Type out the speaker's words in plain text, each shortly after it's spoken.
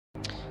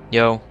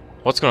Yo,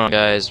 what's going on,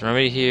 guys?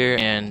 Remedy here,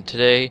 and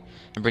today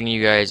I'm bringing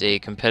you guys a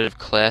competitive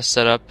class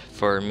setup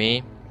for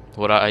me,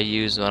 what I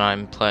use when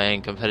I'm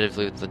playing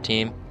competitively with the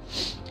team.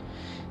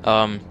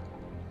 Um,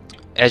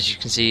 as you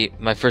can see,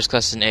 my first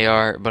class is an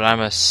AR, but I'm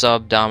a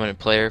sub-dominant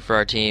player for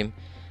our team.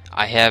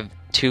 I have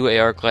two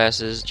AR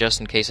classes just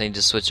in case I need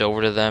to switch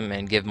over to them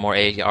and give more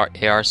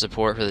AR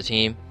support for the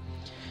team.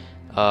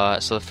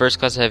 So the first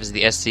class I have is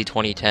the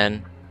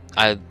SC2010.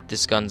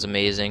 This gun's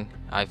amazing.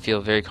 I feel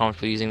very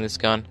comfortable using this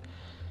gun.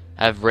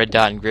 I have red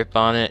dot and grip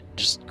on it,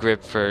 just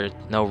grip for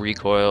no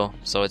recoil,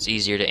 so it's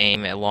easier to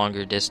aim at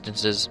longer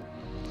distances.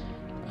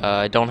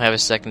 I don't have a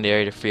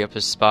secondary to free up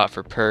a spot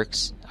for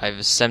perks. I've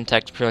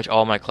Semtex pretty much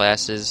all my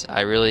classes.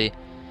 I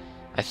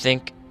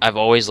think I've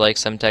always liked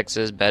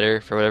Semtexes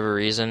better for whatever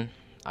reason.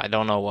 I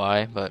don't know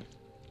why, but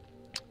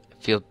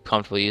I feel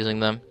comfortable using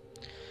them.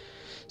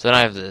 So then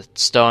I have the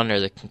stun or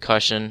the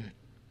concussion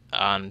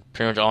on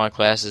pretty much all my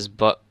classes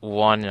but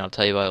one, and I'll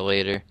tell you about it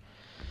later.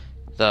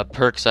 The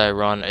perks I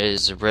run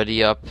is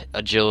Ready Up,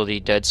 Agility,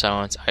 Dead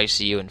Silence,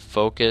 ICU, and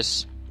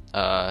Focus.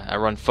 I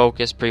run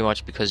Focus pretty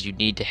much because you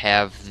need to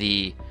have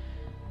the,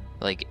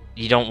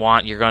 you're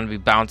going to be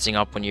bouncing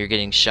up when you're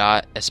getting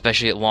shot,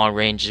 especially at long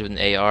ranges with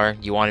an AR.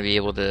 You want to be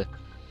able to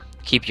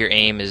keep your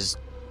aim as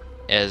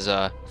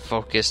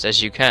focused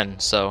as you can.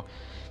 So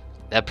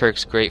that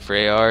perk's great for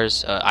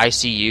ARs.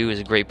 ICU is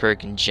a great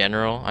perk in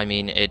general. I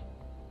mean,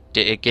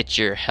 it gets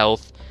your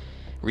health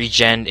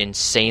regen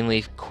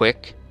insanely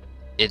quick.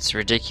 It's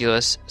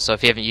ridiculous, so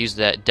if you haven't used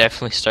that,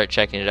 definitely start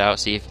checking it out,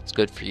 see if it's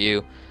good for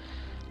you.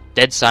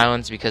 Dead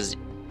Silence, because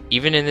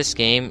even in this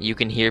game, you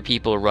can hear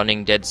people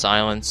running Dead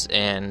Silence,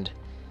 and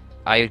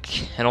I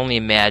can only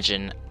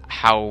imagine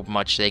how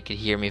much they could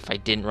hear me if I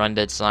didn't run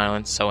Dead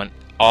Silence. So in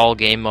all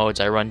game modes,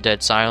 I run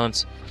Dead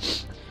Silence.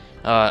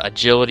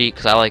 Agility,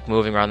 because I like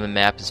moving around the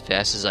map as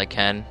fast as I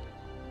can.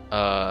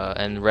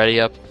 And Ready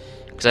Up,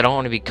 because I don't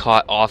want to be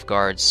caught off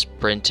guard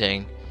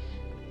sprinting.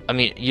 I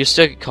mean, you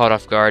still get caught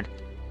off guard,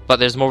 but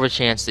there's more of a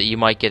chance that you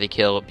might get a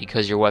kill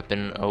because your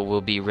weapon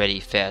will be ready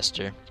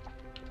faster.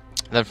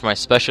 Then for my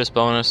specialist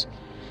bonus,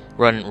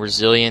 run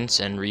Resilience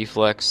and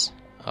Reflex.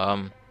 I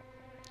don't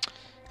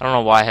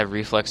know why I have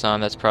Reflex on,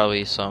 that's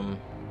probably some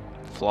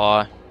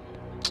flaw,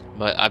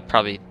 but I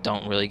probably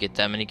don't really get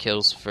that many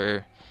kills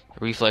for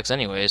Reflex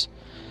anyways.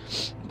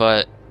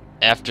 But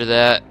after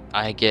that,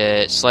 I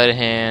get Sleight of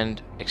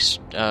Hand,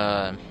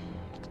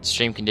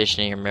 Extreme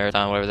Conditioning or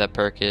Marathon, whatever that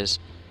perk is,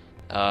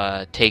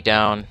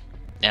 Takedown.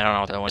 I don't know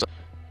what that one is.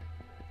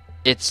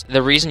 It's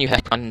the reason you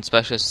have content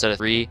specialist instead of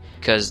 3,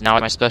 because now I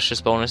have my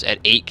specialist bonus at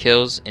 8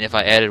 kills, and if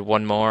I added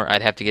one more,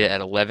 I'd have to get it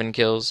at 11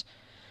 kills.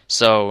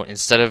 So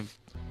instead of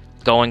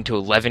going to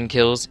 11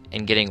 kills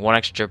and getting one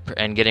extra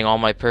and getting all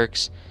my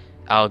perks,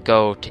 I'll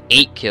go to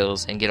 8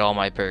 kills and get all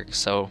my perks.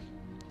 So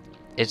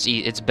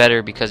it's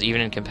better because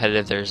even in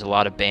competitive, there's a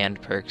lot of banned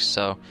perks,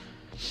 so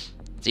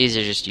it's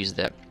easier to just use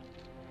that.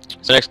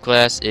 So next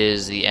class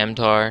is the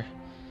MTAR.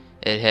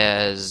 It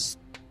has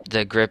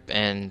the grip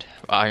and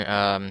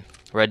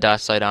red dot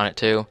sight on it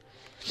too.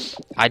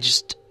 I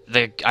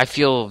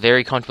feel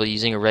very comfortable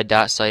using a red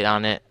dot sight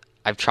on it.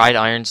 I've tried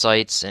iron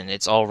sights and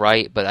it's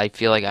alright, but I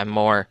feel like I'm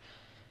more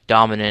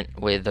dominant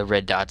with the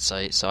red dot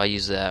sight, so I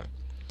use that.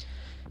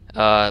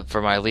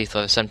 For my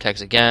lethal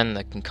Semtex again,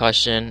 the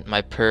concussion,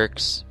 my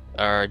perks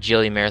are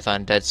Agility,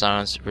 Marathon, Dead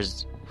Silence,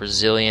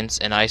 Resilience,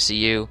 and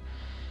ICU.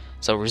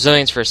 So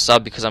Resilience for a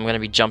sub because I'm going to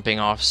be jumping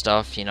off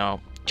stuff,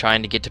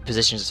 trying to get to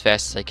positions as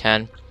fast as I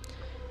can.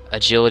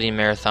 Agility and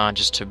Marathon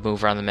just to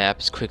move around the map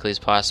as quickly as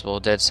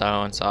possible. Dead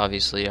Silence,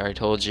 obviously, I already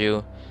told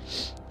you.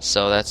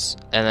 So and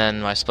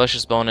then my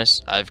specialist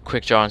bonus, I have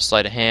Quick Draw and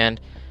Sleight of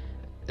Hand.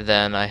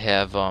 Then I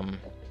have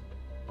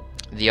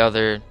the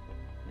other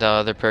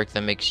perk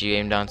that makes you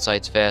aim down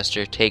sights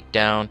faster,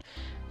 Takedown,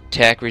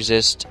 Tack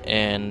Resist,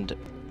 and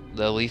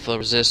the Lethal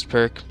Resist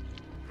perk.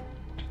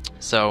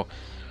 So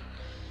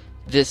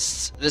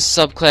this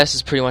subclass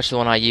is pretty much the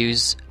one I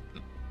use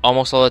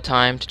almost all the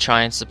time to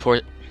try and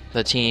support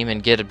the team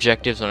and get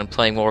objectives. When I'm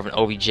playing more of an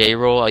OBJ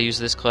role, I'll use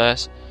this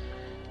class.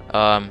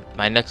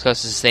 My next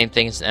class is the same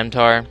thing as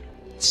MTAR,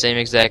 same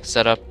exact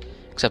setup,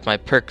 except my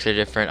perks are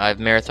different. I have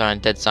Marathon,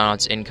 Dead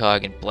Silence,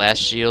 Incog, and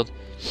Blast Shield.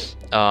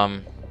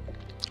 I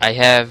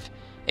have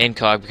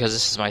Incog because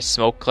this is my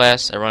smoke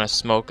class. I run a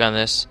smoke on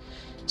this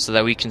so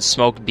that we can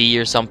smoke B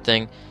or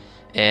something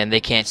and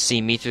they can't see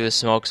me through the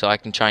smoke, so I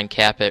can try and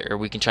cap it, or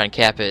we can try and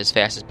cap it as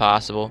fast as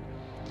possible.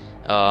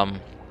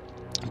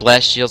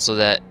 Blast Shield so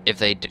that if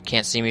they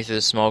can't see me through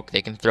the smoke,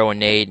 they can throw a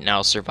nade and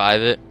I'll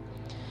survive it.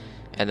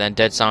 And then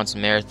Dead Silence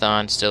and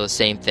Marathon, still the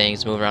same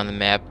things, move around the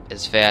map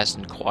as fast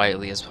and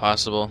quietly as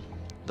possible.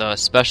 The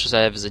specials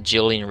I have is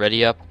Agility and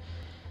Ready Up,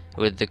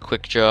 with the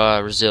Quick Draw,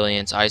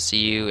 Resilience,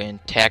 ICU,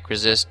 and Tack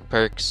Resist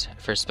perks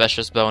for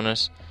specialist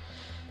bonus.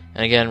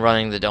 And again,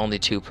 running the only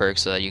 2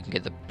 perks so that you can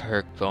get the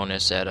perk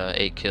bonus at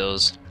 8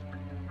 kills.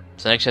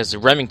 So next is the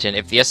Remington.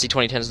 If the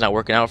SC2010 is not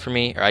working out for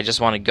me, or I just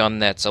want a gun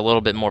that's a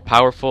little bit more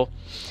powerful,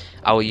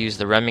 I will use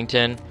the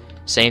Remington.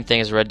 Same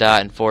thing as Red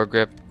Dot and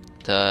Foregrip,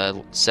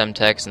 the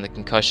Semtex and the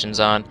concussions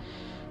on.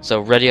 So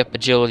ready up,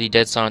 agility,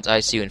 dead silence,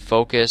 ICU, and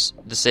focus.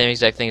 The same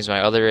exact thing as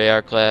my other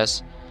AR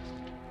class.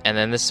 And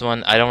then this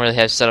one, I don't really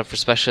have set up for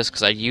specialist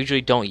because I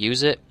usually don't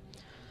use it.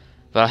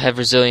 But I have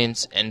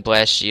resilience and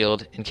blast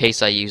shield in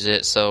case I use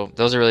it. So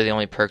those are really the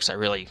only perks I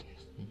really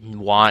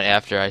want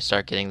after I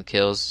start getting the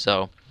kills.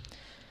 So,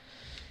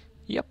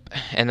 yep.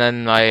 And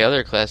then my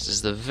other class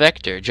is the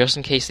Vector. Just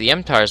in case the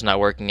MTAR is not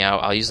working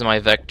out, I'll use my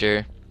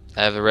Vector.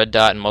 I have a red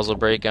dot and muzzle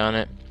brake on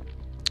it.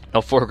 No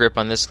foregrip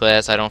on this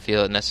class. I don't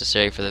feel it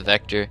necessary for the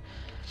Vector.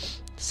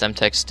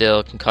 Semtex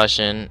still,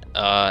 concussion,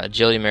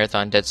 agility,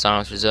 marathon, dead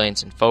silence,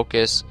 resilience, and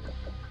focus.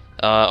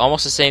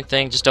 Almost the same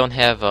thing, just don't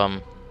have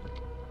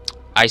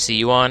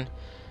ICU on. And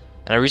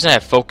the reason I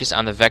have focus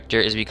on the Vector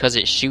is because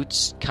it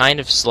shoots kind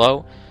of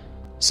slow,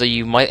 so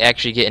you might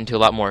actually get into a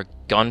lot more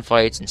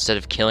gunfights instead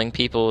of killing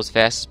people as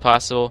fast as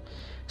possible.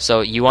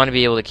 So you want to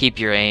be able to keep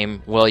your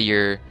aim while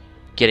you're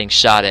getting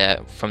shot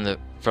at from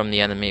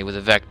the enemy with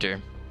a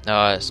Vector.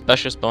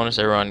 Specialist bonus,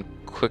 I run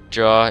quick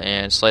draw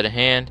and sleight of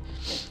hand,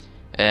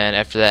 and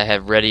after that I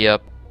have ready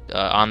up,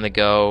 on the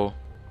go,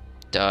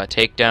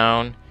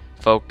 takedown,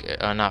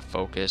 not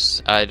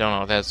focus, I don't know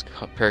what that's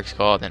perk's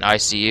called, and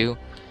ICU.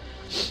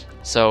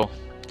 So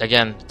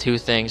again, 2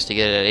 things to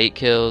get it at 8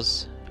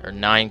 kills or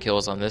 9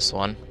 kills on this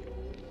one.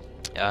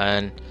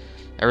 And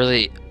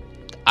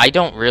I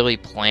don't really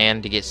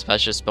plan to get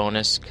specialist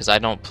bonus because I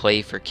don't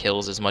play for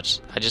kills as much.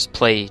 I just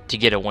play to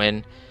get a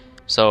win.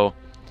 So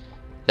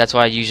that's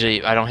why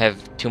I don't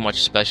have too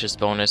much specialist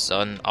bonus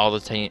on all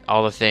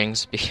the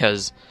things,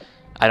 because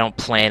I don't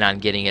plan on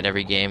getting it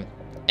every game.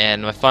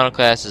 And my final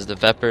class is the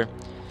Vepr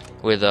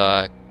with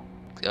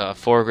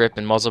foregrip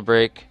and muzzle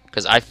brake,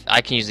 because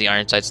I can use the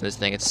iron sights in this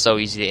thing. It's so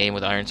easy to aim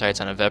with iron sights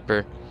on a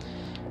Vepr.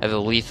 I have a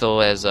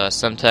lethal as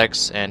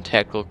Semtex and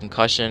tactical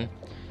concussion.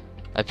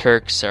 My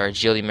perks are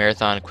agility,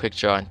 marathon, quick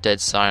draw, and dead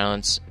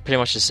silence. Pretty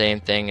much the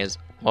same thing as,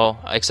 well,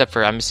 except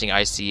for I'm missing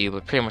ICU,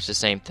 but pretty much the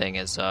same thing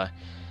as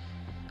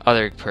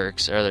other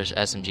perks or other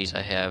SMGs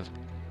I have.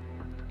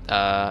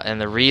 And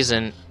the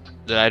reason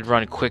that I'd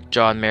run quick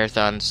draw and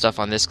marathon stuff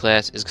on this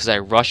class is because I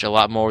rush a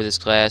lot more with this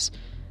class.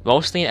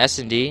 Mostly in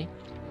S&D,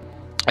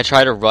 I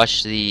try to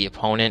rush the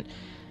opponent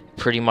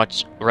pretty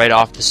much right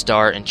off the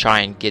start and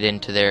try and get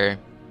into their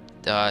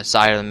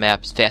side of the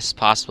map as fast as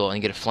possible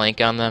and get a flank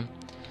on them.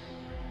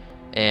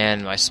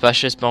 And my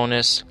specialist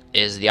bonus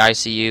is the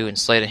ICU and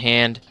sleight of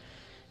hand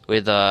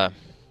with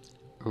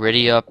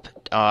ready up,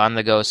 on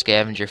the go,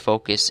 scavenger,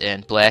 focus,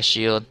 and blast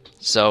shield.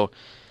 So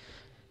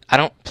I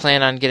don't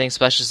plan on getting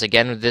specialist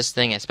again with this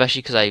thing,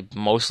 especially because I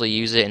mostly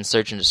use it in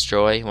search and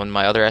destroy when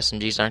my other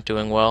SMGs aren't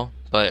doing well.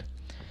 But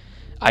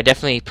I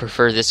definitely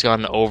prefer this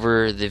gun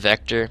over the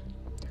Vector.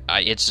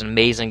 It's an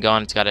amazing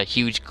gun. It's got a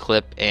huge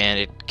clip and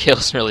it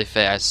kills really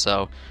fast.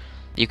 So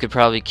you could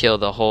probably kill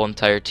the whole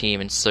entire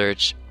team in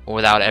search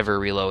without ever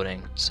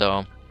reloading.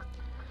 So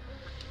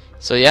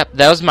yeah,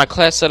 that was my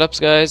class setups,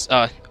 guys.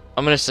 I'm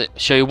gonna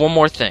show you one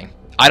more thing.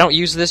 I don't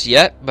use this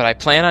yet, but I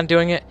plan on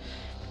doing it.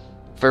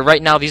 For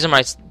right now, these are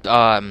my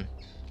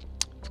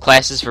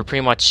classes for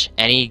pretty much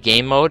any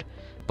game mode.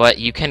 But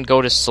you can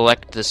go to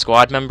select the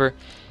squad member,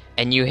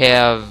 and you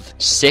have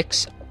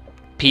 6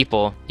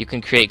 people you can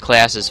create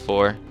classes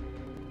for,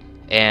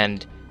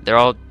 and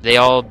they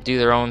all do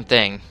their own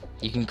thing.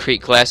 You can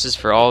create classes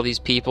for all these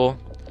people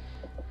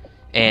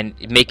and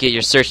make it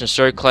your search and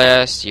destroy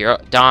class, your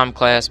Dom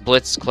class,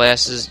 blitz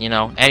classes, you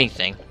know,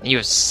 anything. And you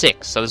have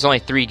 6, so there's only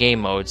 3 game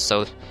modes,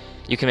 so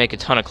you can make a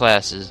ton of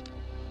classes.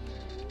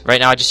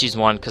 Right now I just use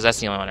one because that's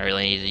the only one I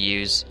really need to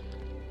use.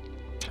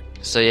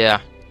 So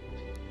yeah.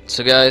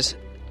 So guys,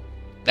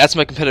 that's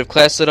my competitive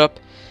class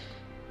setup.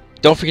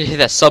 Don't forget to hit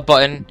that sub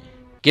button.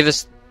 Give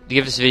this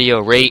video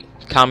a rate,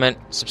 comment,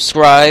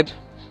 subscribe.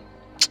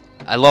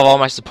 I love all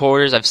my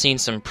supporters. I've seen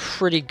some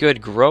pretty good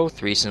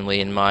growth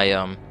recently in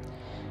my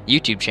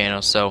YouTube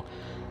channel. So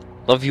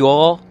love you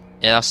all,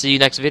 and I'll see you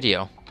next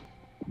video.